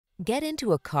Get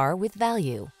into a car with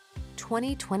value.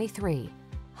 2023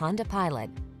 Honda Pilot.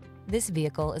 This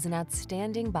vehicle is an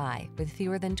outstanding buy with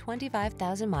fewer than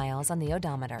 25,000 miles on the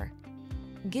odometer.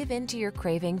 Give in to your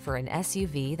craving for an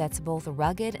SUV that's both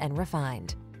rugged and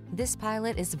refined. This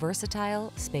Pilot is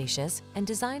versatile, spacious, and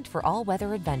designed for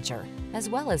all-weather adventure,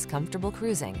 as well as comfortable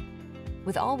cruising.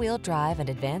 With all-wheel drive and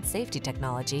advanced safety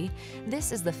technology,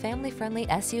 this is the family-friendly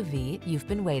SUV you've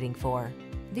been waiting for.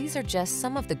 These are just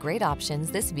some of the great options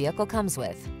this vehicle comes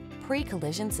with: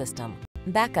 pre-collision system,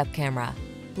 backup camera,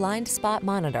 blind spot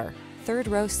monitor,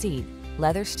 third-row seat,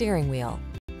 leather steering wheel,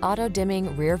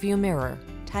 auto-dimming rearview mirror,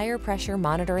 tire pressure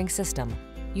monitoring system,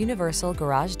 universal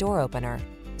garage door opener,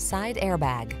 side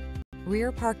airbag, rear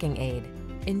parking aid.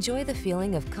 Enjoy the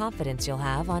feeling of confidence you'll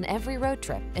have on every road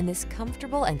trip in this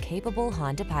comfortable and capable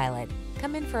Honda Pilot.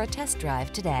 Come in for a test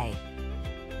drive today.